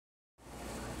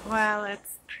Well,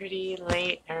 it's pretty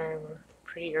late or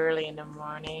pretty early in the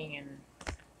morning, and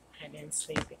I didn't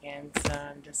sleep again, so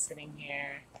I'm just sitting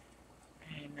here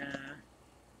and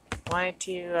wanted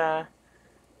to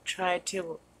try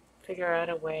to figure out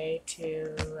a way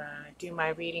to do my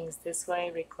readings this way,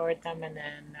 record them, and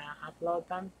then upload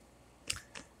them.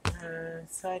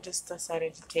 So I just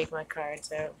decided to take my cards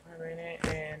out for a minute,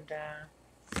 and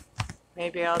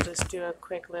maybe I'll just do a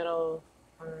quick little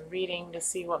reading to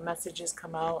see what messages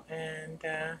come out, and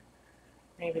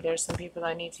maybe there's some people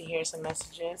that need to hear some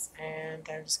messages, and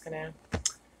I'm just gonna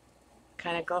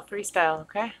kind of go freestyle,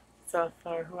 okay? So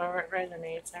for whoever it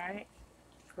resonates, alright?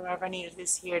 Whoever needed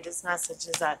to hear this message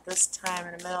is at this time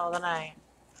in the middle of the night.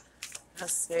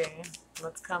 Let's see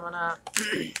what's coming up.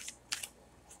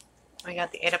 We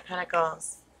got the Eight of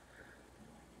Pentacles.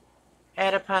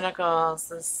 Eight of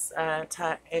Pentacles,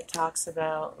 it talks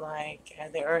about like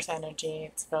the earth energy.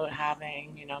 It's about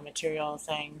having, material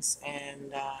things,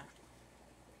 and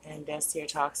this here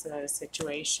talks about a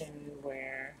situation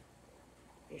where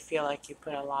you feel like you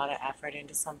put a lot of effort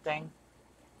into something.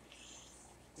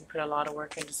 You put a lot of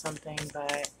work into something,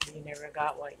 but you never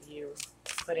got what you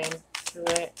put into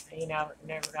it. You know,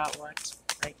 never got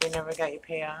you never got your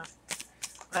payoff.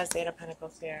 What's the Eight of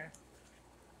Pentacles here?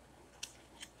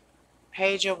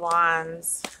 Page of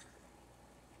Wands.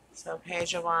 So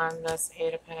Page of Wands, that's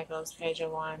Eight of Pentacles, Page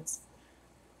of Wands.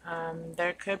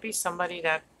 There could be somebody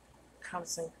that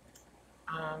comes and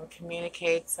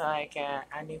communicates like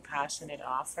a new passionate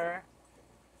offer.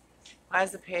 Why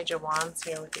is the Page of Wands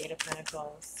here with the Eight of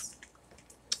Pentacles?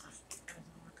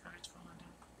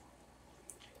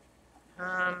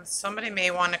 Somebody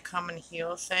may want to come and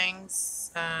heal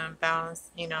things, balance,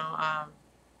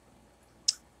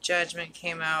 Judgment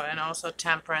came out, and also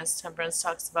Temperance. Temperance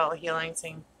talks about healing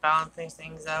things, balancing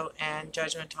things out, and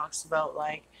Judgment talks about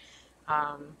like,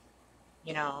 um,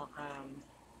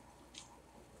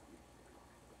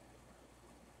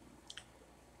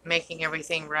 making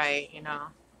everything right,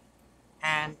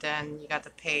 And then you got the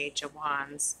Page of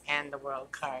Wands and the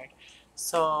World card.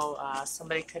 So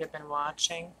somebody could have been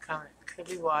watching, could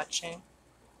be watching.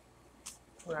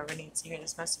 Whoever needs to hear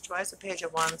this message. Why is the Page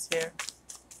of Wands here?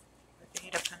 With the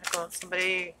Eight of Pentacles.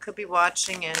 Somebody could be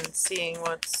watching and seeing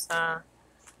what's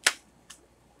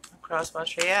cross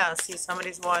watcher. Yeah, see,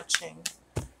 somebody's watching.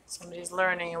 Somebody's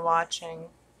learning and watching.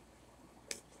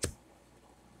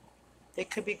 They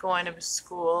could be going to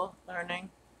school, learning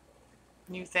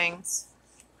new things.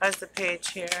 How's the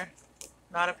Page here?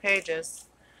 Not a pages.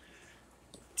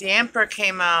 The Emperor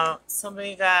came out.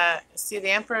 Somebody that, see,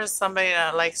 the Emperor is somebody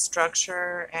that likes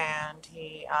structure, and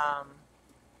he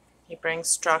brings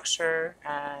structure,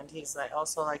 and he's like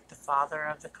also like the father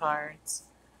of the cards.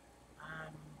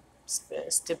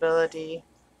 Stability.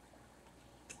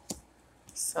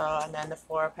 So, and then the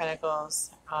Four of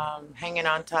Pentacles, hanging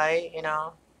on tight,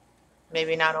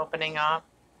 maybe not opening up.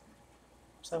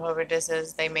 So whoever this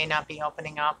is, they may not be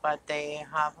opening up, but they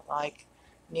have like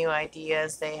new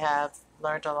ideas. They have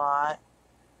learned a lot.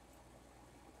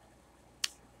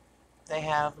 They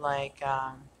have like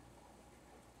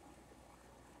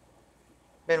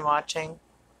been watching,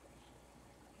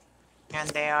 and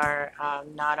they are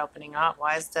not opening up.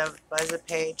 Why is the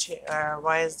Page, or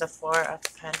why is the Four of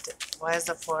Pentacles here? Why is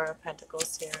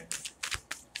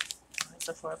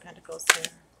the Four of Pentacles here?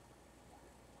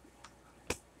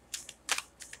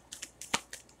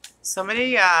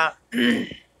 Somebody,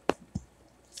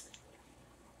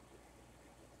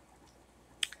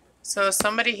 so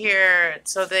somebody here,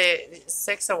 so the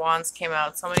Six of Wands came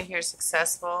out. Somebody here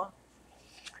successful,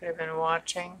 could have been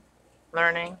watching,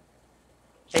 learning.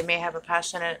 They may have a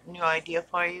passionate new idea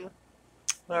for you,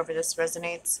 whoever this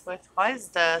resonates with. Why is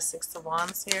the Six of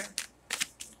Wands here?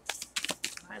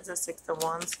 Why is the Six of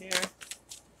Wands here?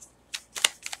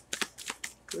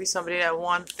 Could be somebody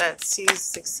that sees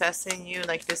success in you,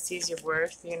 like this sees your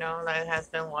worth, that has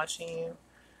been watching you.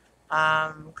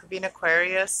 Could be an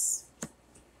Aquarius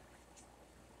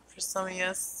for some of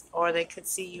you, or they could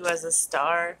see you as a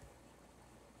star.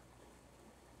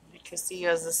 They could see you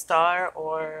as a star,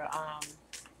 or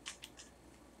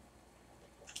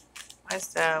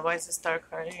why is the Star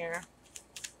card here?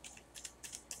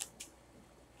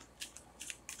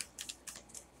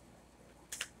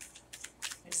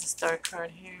 There's the Star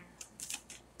card here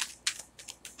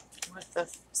with the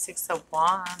Six of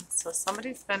Wands. So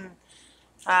somebody's been,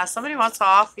 somebody wants to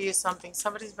offer you something.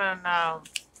 Somebody's been,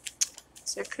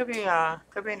 so it could be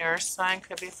an earth sign,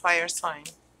 could be a fire sign.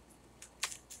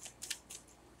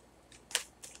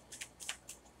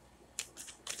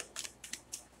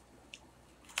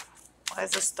 Why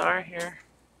is the Star here?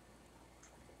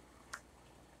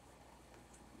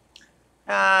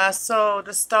 So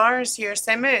the stars here,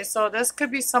 same. So this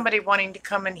could be somebody wanting to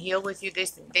come and heal with you.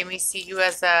 They may see you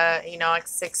as a, like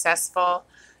successful,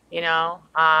 you know.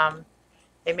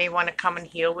 They may want to come and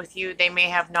heal with you. They may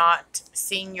have not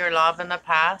seen your love in the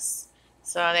past.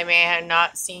 So they may have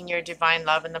not seen your divine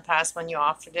love in the past when you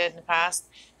offered it in the past.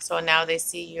 So now they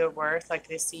see your worth, like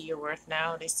they see your worth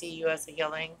now. They see you as a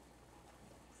healing.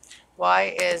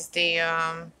 Why is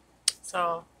the,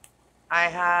 so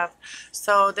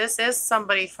so this is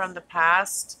somebody from the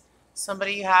past,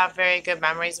 somebody you have very good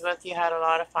memories with, you had a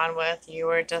lot of fun with, you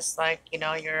were just like,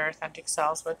 your authentic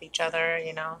selves with each other,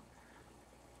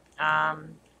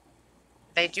 Um,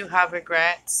 they do have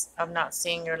regrets of not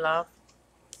seeing your love,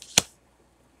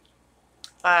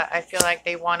 but I feel like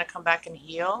they want to come back and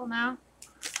heal now.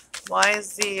 Why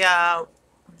is the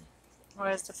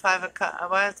Five of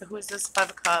Cups, who is this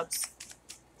Five of Cups?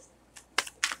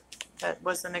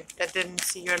 That didn't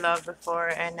see your love before,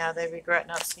 and now they regret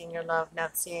not seeing your love,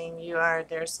 not seeing you are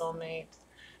their soulmate.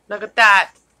 Look at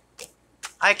that.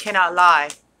 I cannot lie.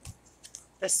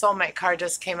 The soulmate card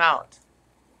just came out.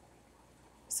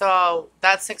 So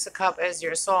that Six of Cups is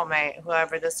your soulmate,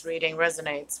 whoever this reading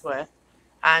resonates with.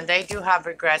 And they do have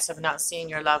regrets of not seeing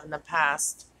your love in the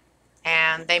past.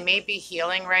 And they may be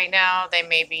healing right now. They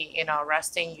may be,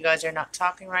 resting. You guys are not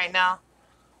talking right now.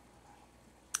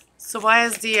 So why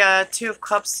is the Two of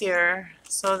Cups here?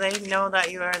 So they know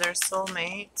that you are their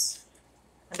soulmate.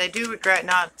 And they do regret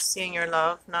not seeing your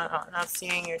love, not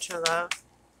seeing your true love.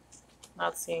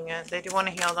 Not seeing it. They do want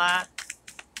to heal that.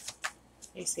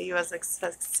 They see you as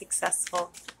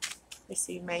successful.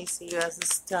 They may see you as a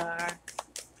star,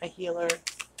 a healer.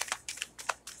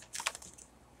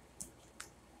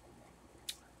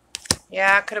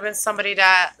 Yeah, it could have been somebody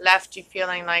that left you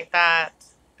feeling like that,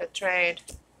 betrayed.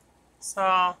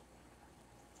 So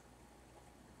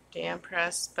the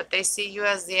Empress, but they see you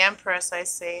as the Empress, I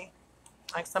see.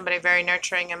 Like somebody very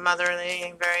nurturing and motherly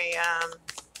and very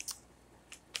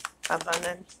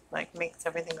abundant, like makes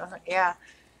everything go. Yeah,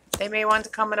 they may want to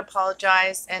come and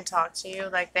apologize and talk to you,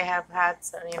 like they have had,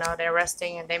 they're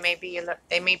resting, and they may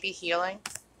be healing,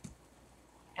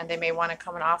 and they may want to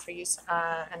come and offer you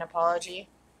an apology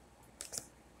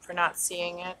for not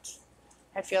seeing it.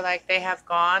 I feel like they have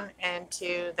gone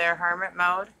into their hermit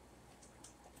mode.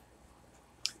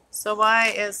 So why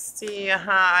is the,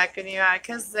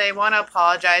 because they want to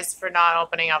apologize for not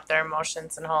opening up their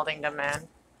emotions and holding them in.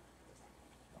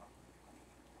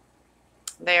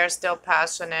 They are still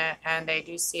passionate, and they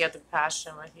do see the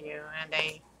passion with you, and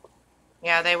they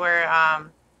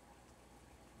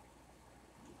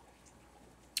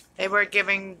were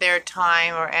giving their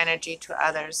time or energy to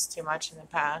others too much in the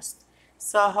past.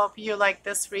 So I hope you like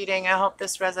this reading. I hope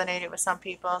this resonated with some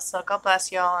people. So God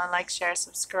bless you all, and like, share,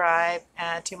 subscribe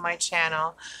to my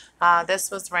channel. This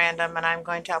was random, and I'm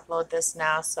going to upload this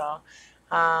now. So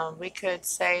we could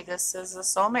say this is a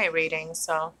soulmate reading.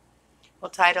 So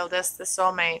we'll title this the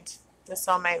soulmate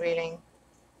reading.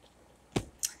 The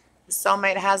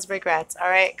soulmate has regrets. All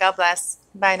right. God bless.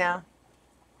 Bye now.